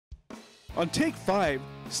On Take 5,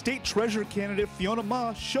 State Treasurer candidate Fiona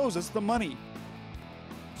Ma shows us the money.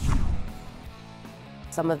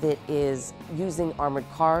 Some of it is using armored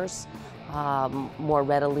cars more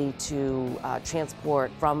readily to transport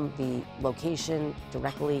from the location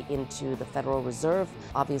directly into the Federal Reserve.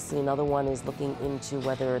 Obviously, another one is looking into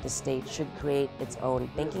whether the state should create its own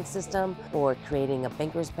banking system or creating a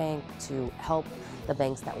banker's bank to help the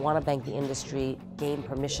banks that want to bank the industry gain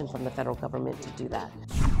permission from the federal government to do that.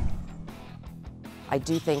 I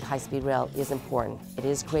do think high-speed rail is important. It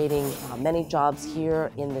is creating many jobs here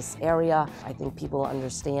in this area. I think people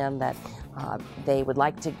understand that they would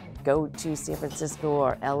like to go to San Francisco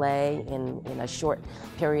or LA in a short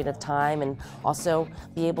period of time and also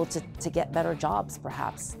be able to get better jobs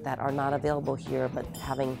perhaps that are not available here, but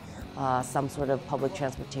having some sort of public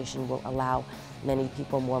transportation will allow many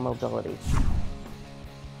people more mobility.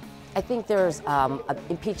 I think there's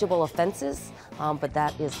impeachable offenses, but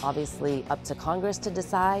that is obviously up to Congress to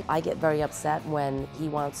decide. I get very upset when he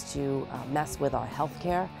wants to mess with our health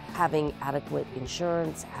care. Having adequate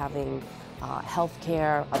insurance, having health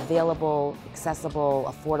care available, accessible,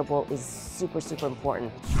 affordable is super, super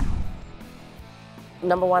important.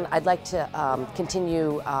 Number one, I'd like to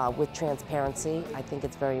continue with transparency. I think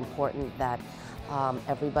it's very important that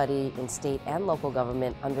everybody in state and local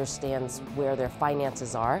government understands where their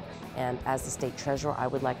finances are. And as the state treasurer, I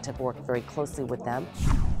would like to work very closely with them.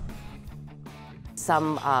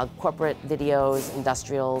 Some corporate videos,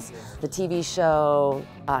 industrials, the TV show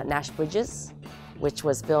Nash Bridges, which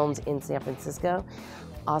was filmed in San Francisco.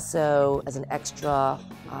 Also as an extra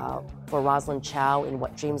for Rosalind Chow in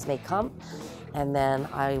What Dreams May Come. And then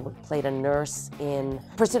I played a nurse in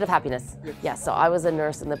Pursuit of Happiness. Yes, so I was a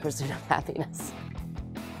nurse in The Pursuit of Happiness.